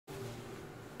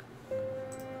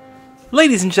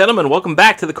Ladies and gentlemen, welcome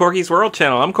back to the Corky's World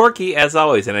channel. I'm Corky, as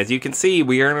always, and as you can see,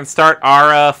 we are going to start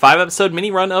our 5-episode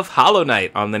mini-run of Hollow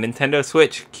Knight on the Nintendo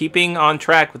Switch, keeping on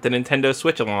track with the Nintendo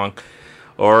Switch Along,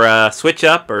 or Switch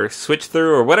Up, or Switch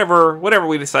Through, or whatever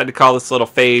we decide to call this little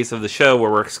phase of the show where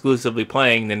we're exclusively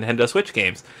playing Nintendo Switch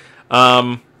games.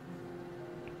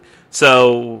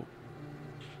 So,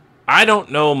 I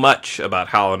don't know much about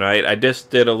Hollow Knight. I just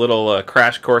did a little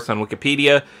crash course on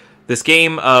Wikipedia. This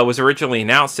game was originally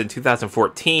announced in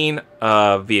 2014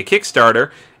 via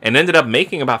Kickstarter and ended up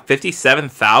making about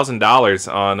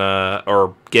 $57,000 on,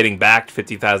 or getting backed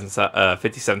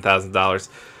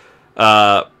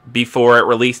 $57,000 before it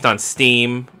released on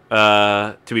Steam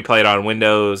to be played on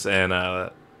Windows and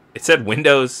it said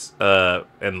Windows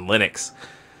and Linux.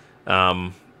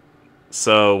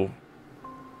 So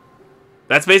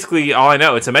that's basically all I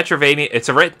know. It's a Metroidvania. It's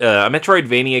a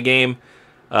Metroidvania game.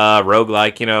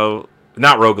 Roguelike,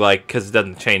 not roguelike because it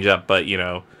doesn't change up, but,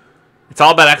 it's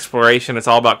all about exploration, it's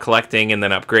all about collecting and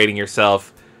then upgrading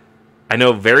yourself. I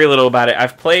know very little about it.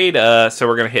 I've played, so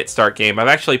we're going to hit start game. I've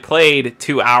actually played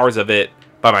 2 hours of it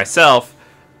by myself,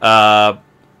 and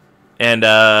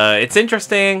it's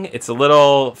interesting, it's a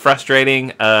little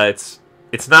frustrating, it's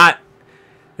not,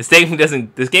 this game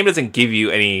doesn't give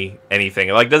you anything,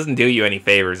 it doesn't do you any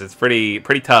favors, it's pretty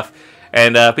tough.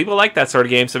 And people like that sort of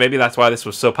game, so maybe that's why this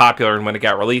was so popular. And when it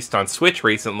got released on Switch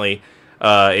recently,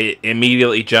 it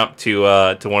immediately jumped to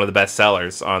one of the best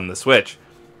sellers on the Switch.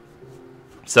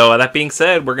 So that being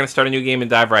said, we're going to start a new game and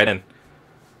dive right in.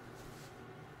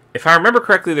 If I remember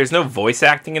correctly, there's no voice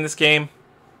acting in this game,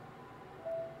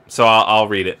 so I'll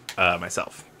read it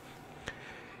myself.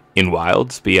 In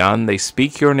wilds beyond, they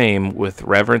speak your name with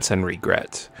reverence and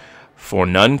regret. For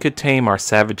none could tame our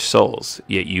savage souls,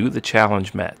 yet you the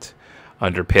challenge met.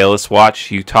 Under palest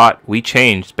watch you taught, we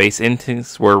changed, base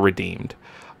instincts were redeemed.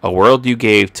 A world you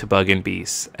gave to bug and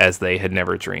beast, as they had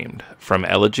never dreamed. From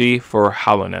Elegy for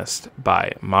Hollownest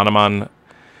by Monomon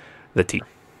the Teacher.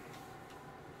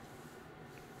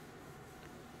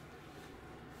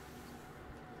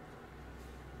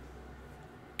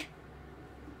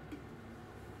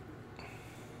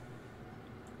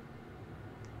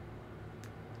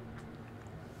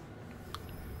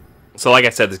 So like I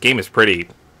said, this game is pretty...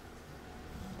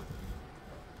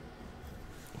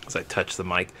 As I touch the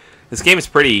mic, this game is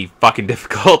pretty fucking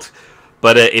difficult,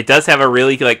 but it does have a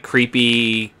really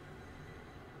creepy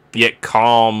yet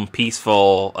calm,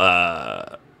 peaceful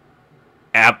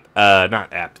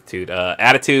attitude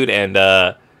and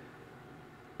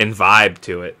vibe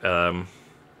to it.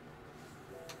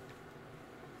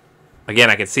 Again,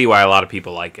 I can see why a lot of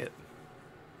people like it.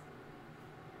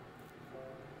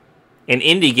 And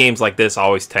indie games like this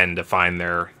always tend to find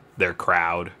their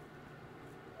crowd.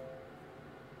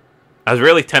 I was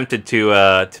really tempted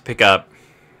to pick up,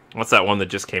 what's that one that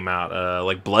just came out?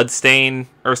 Bloodstain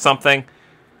or something.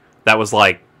 That was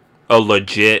a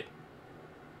legit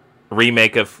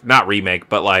remake of, not remake,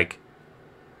 but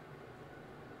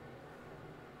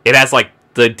it has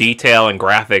the detail and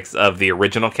graphics of the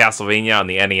original Castlevania on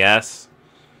the NES.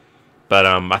 But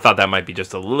I thought that might be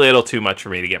just a little too much for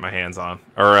me to get my hands on,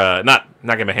 or not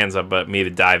get my hands on, but me to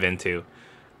dive into.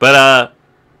 But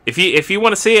if you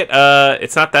want to see it,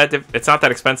 it's not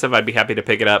that expensive. I'd be happy to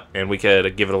pick it up, and we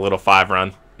could give it a little 5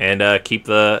 run and keep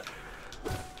the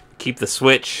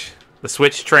Switch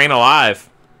train alive.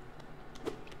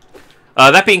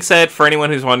 That being said, for anyone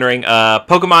who's wondering,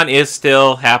 Pokemon is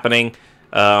still happening.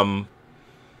 By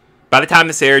the time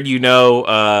this aired,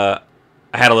 I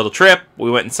had a little trip. We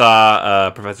went and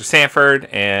saw Professor Sanford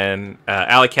and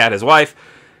Alley Cat, his wife,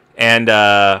 and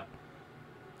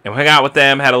we hung out with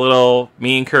them.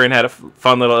 Me and Curran had a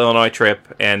fun little Illinois trip,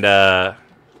 and but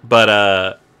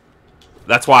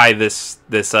that's why this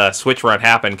Switch run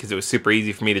happened, because it was super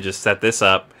easy for me to just set this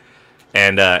up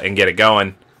and get it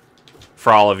going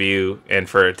for all of you and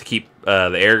to keep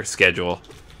the air schedule.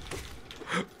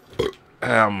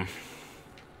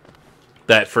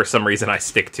 That for some reason I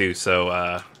stick to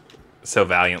so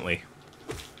valiantly.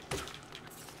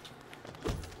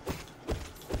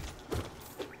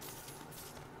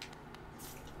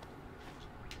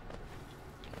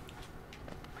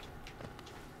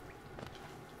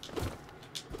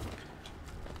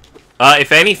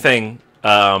 If anything,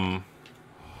 higher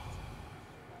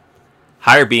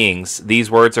beings, these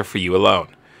words are for you alone.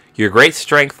 Your great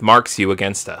strength marks you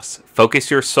against us. Focus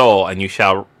your soul, and you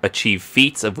shall achieve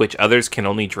feats of which others can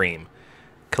only dream.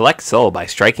 Collect soul by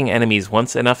striking enemies.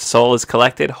 Once enough soul is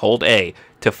collected, hold A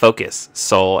to focus,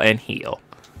 soul, and heal.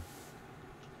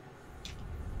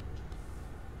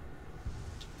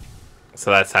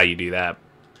 So that's how you do that.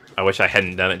 I wish I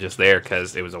hadn't done it just there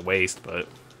because it was a waste, but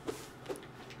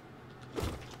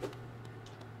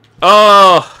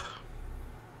Oh!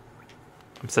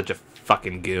 I'm such a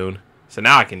fucking goon. So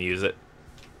now I can use it.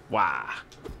 Wow.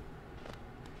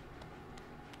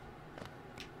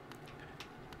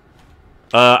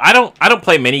 I don't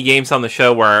play many games on the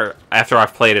show where after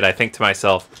I've played it I think to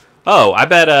myself, oh, I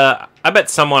bet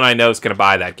someone I know is gonna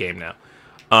buy that game now.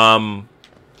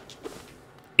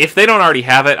 If they don't already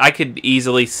have it, I could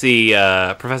easily see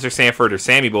Professor Sanford or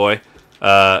Sammy Boy,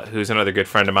 who's another good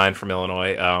friend of mine from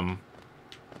Illinois,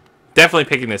 definitely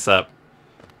picking this up.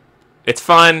 It's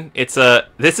fun. This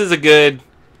is a good.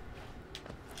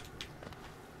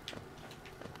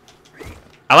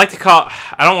 I like to call.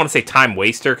 I don't want to say time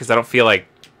waster because I don't feel like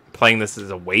playing this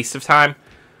is a waste of time.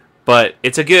 But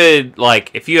it's a good,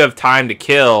 like, if you have time to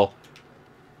kill,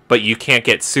 but you can't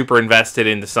get super invested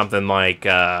into something like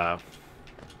for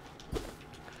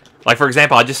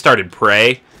example, I just started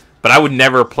Prey, but I would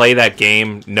never play that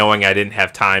game knowing I didn't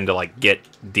have time to, like, get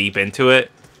deep into it.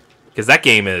 Because that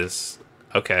game is...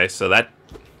 Okay, so that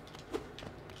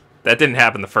didn't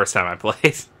happen the first time I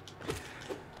played.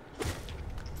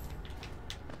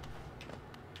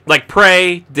 Like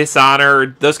Prey,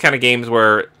 Dishonored, those kind of games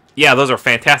where, yeah, those are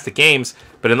fantastic games,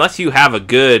 but unless you have a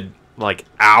good, like,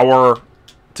 hour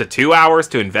to 2 hours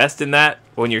to invest in that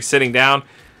when you're sitting down,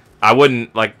 I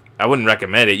wouldn't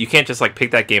recommend it. You can't just, like,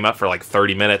 pick that game up for, like,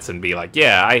 30 minutes and be like,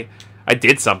 yeah, I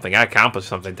did something, I accomplished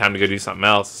something, time to go do something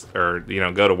else, or, you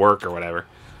know, go to work or whatever.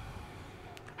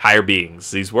 Higher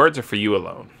beings, these words are for you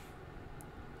alone.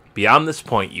 Beyond this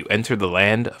point, you enter the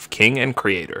land of King and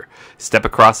Creator. Step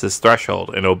across this threshold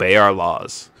and obey our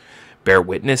laws. Bear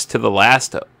witness to the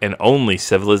last and only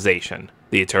civilization,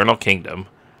 the Eternal Kingdom,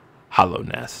 Hollow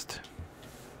Nest.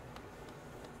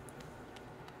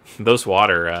 Those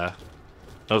water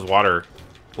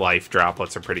life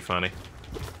droplets are pretty funny.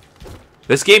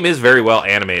 This game is very well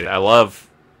animated. I love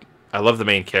the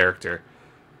main character.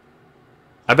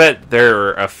 I bet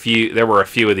there were a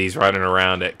few of these running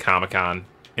around at Comic-Con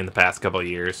in the past couple of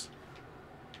years.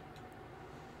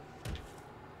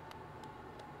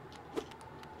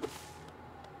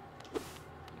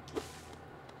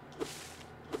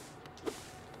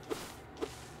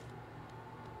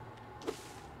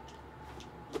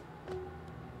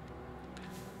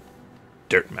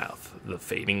 Dirtmouth, the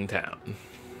fading town.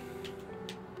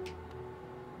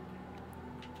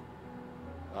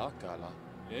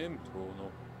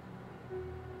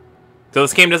 So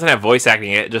this game doesn't have voice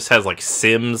acting, it just has like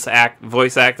Sims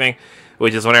voice acting,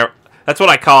 which is whenever, that's what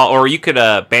I call, or you could,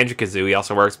 Banjo-Kazooie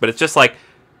also works, but it's just like,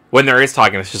 when there is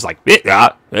talking, it's just like,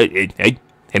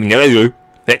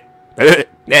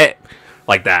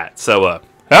 like that. So,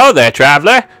 hello there,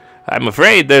 traveler. I'm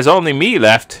afraid there's only me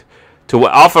left to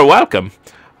offer welcome.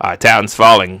 Our town's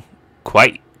falling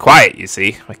quite quiet, you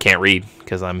see. I can't read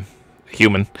because I'm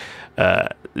human.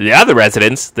 The other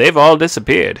residents, they've all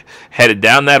disappeared, headed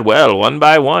down that well one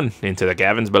by one into the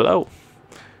caverns below.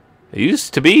 It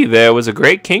used to be there was a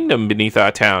great kingdom beneath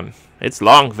our town. It's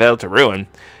long fell to ruin,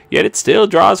 yet it still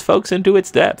draws folks into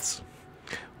its depths.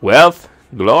 Wealth,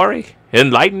 glory,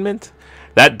 enlightenment,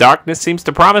 that darkness seems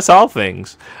to promise all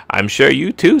things. I'm sure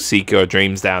you too seek your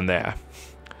dreams down there.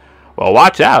 Well,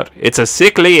 watch out. It's a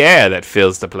sickly air that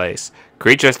fills the place.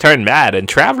 Creatures turn mad and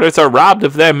travelers are robbed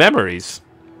of their memories.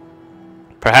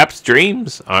 Perhaps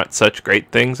dreams aren't such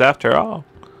great things after all.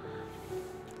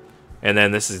 And then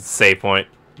this is the save point.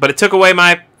 But it took away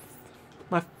my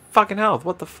fucking health.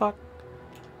 What the fuck?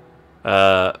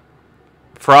 For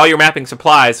all your mapping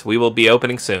supplies, we will be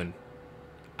opening soon.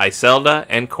 Iselda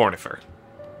and Cornifer.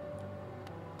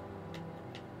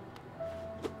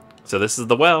 So this is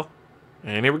the well.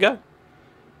 And here we go.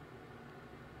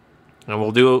 And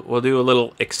we'll do a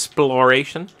little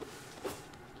exploration.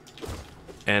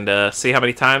 And see how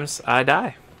many times I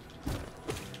die.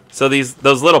 So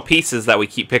those little pieces that we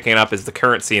keep picking up is the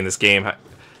currency in this game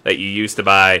that you use to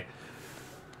buy.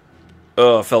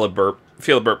 Oh, I feel a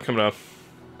burp coming up.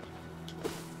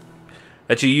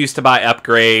 That you use to buy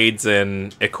upgrades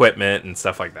and equipment and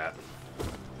stuff like that.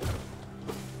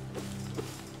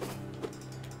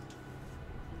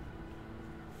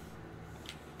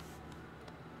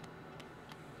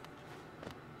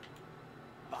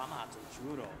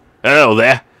 Hello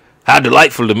there. How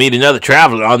delightful to meet another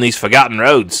traveler on these forgotten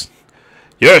roads.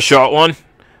 You're a short one,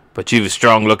 but you've a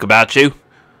strong look about you.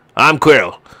 I'm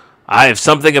Quirrell. I have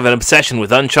something of an obsession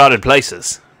with uncharted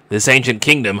places. This ancient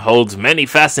kingdom holds many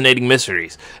fascinating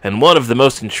mysteries, and one of the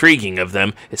most intriguing of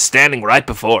them is standing right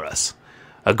before us.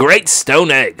 A great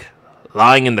stone egg,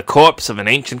 lying in the corpse of an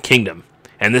ancient kingdom.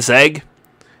 And this egg?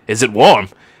 Is it warm?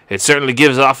 It certainly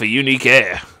gives off a unique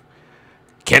air.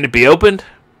 Can it be opened?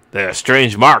 There are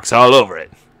strange marks all over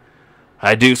it.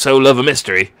 I do so love a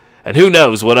mystery, And who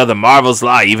knows what other marvels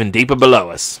lie even deeper below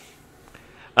us.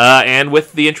 And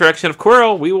with the introduction of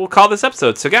Quirrell, we will call this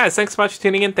episode. So, guys, thanks so much for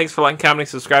tuning in. Thanks for liking, commenting,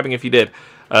 subscribing if you did.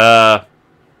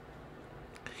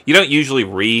 You don't usually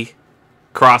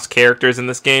recross characters in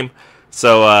this game,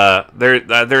 so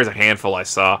there's a handful I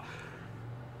saw.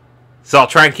 So I'll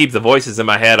try and keep the voices in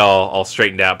my head all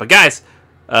straightened out. But, guys,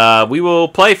 we will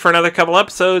play for another couple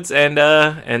episodes, and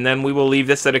then we will leave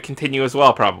this at a continue as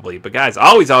well, probably. But, guys,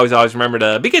 always remember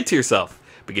to be good to yourself,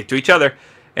 be good to each other.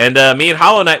 And me and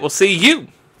Hollow Knight will see you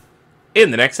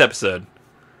in the next episode.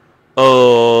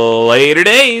 Later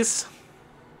days.